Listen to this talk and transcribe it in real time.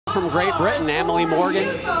From Great Britain, Amelie Morgan.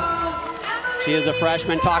 She is a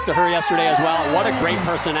freshman. Talked to her yesterday as well. What a great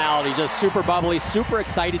personality. Just super bubbly, super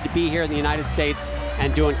excited to be here in the United States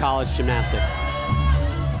and doing college gymnastics.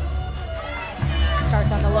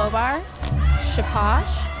 Starts on the low bar.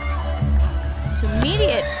 Shaposh. To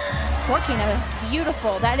immediate working a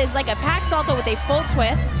beautiful. That is like a pack salto with a full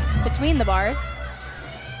twist between the bars.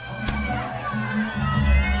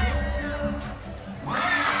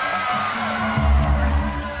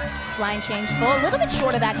 Line change full, a little bit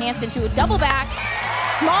short of that handstand to a double back.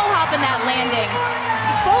 Small hop in that landing.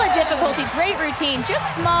 Full of difficulty, great routine. Just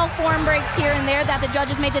small form breaks here and there that the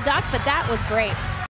judges made deduct, but that was great.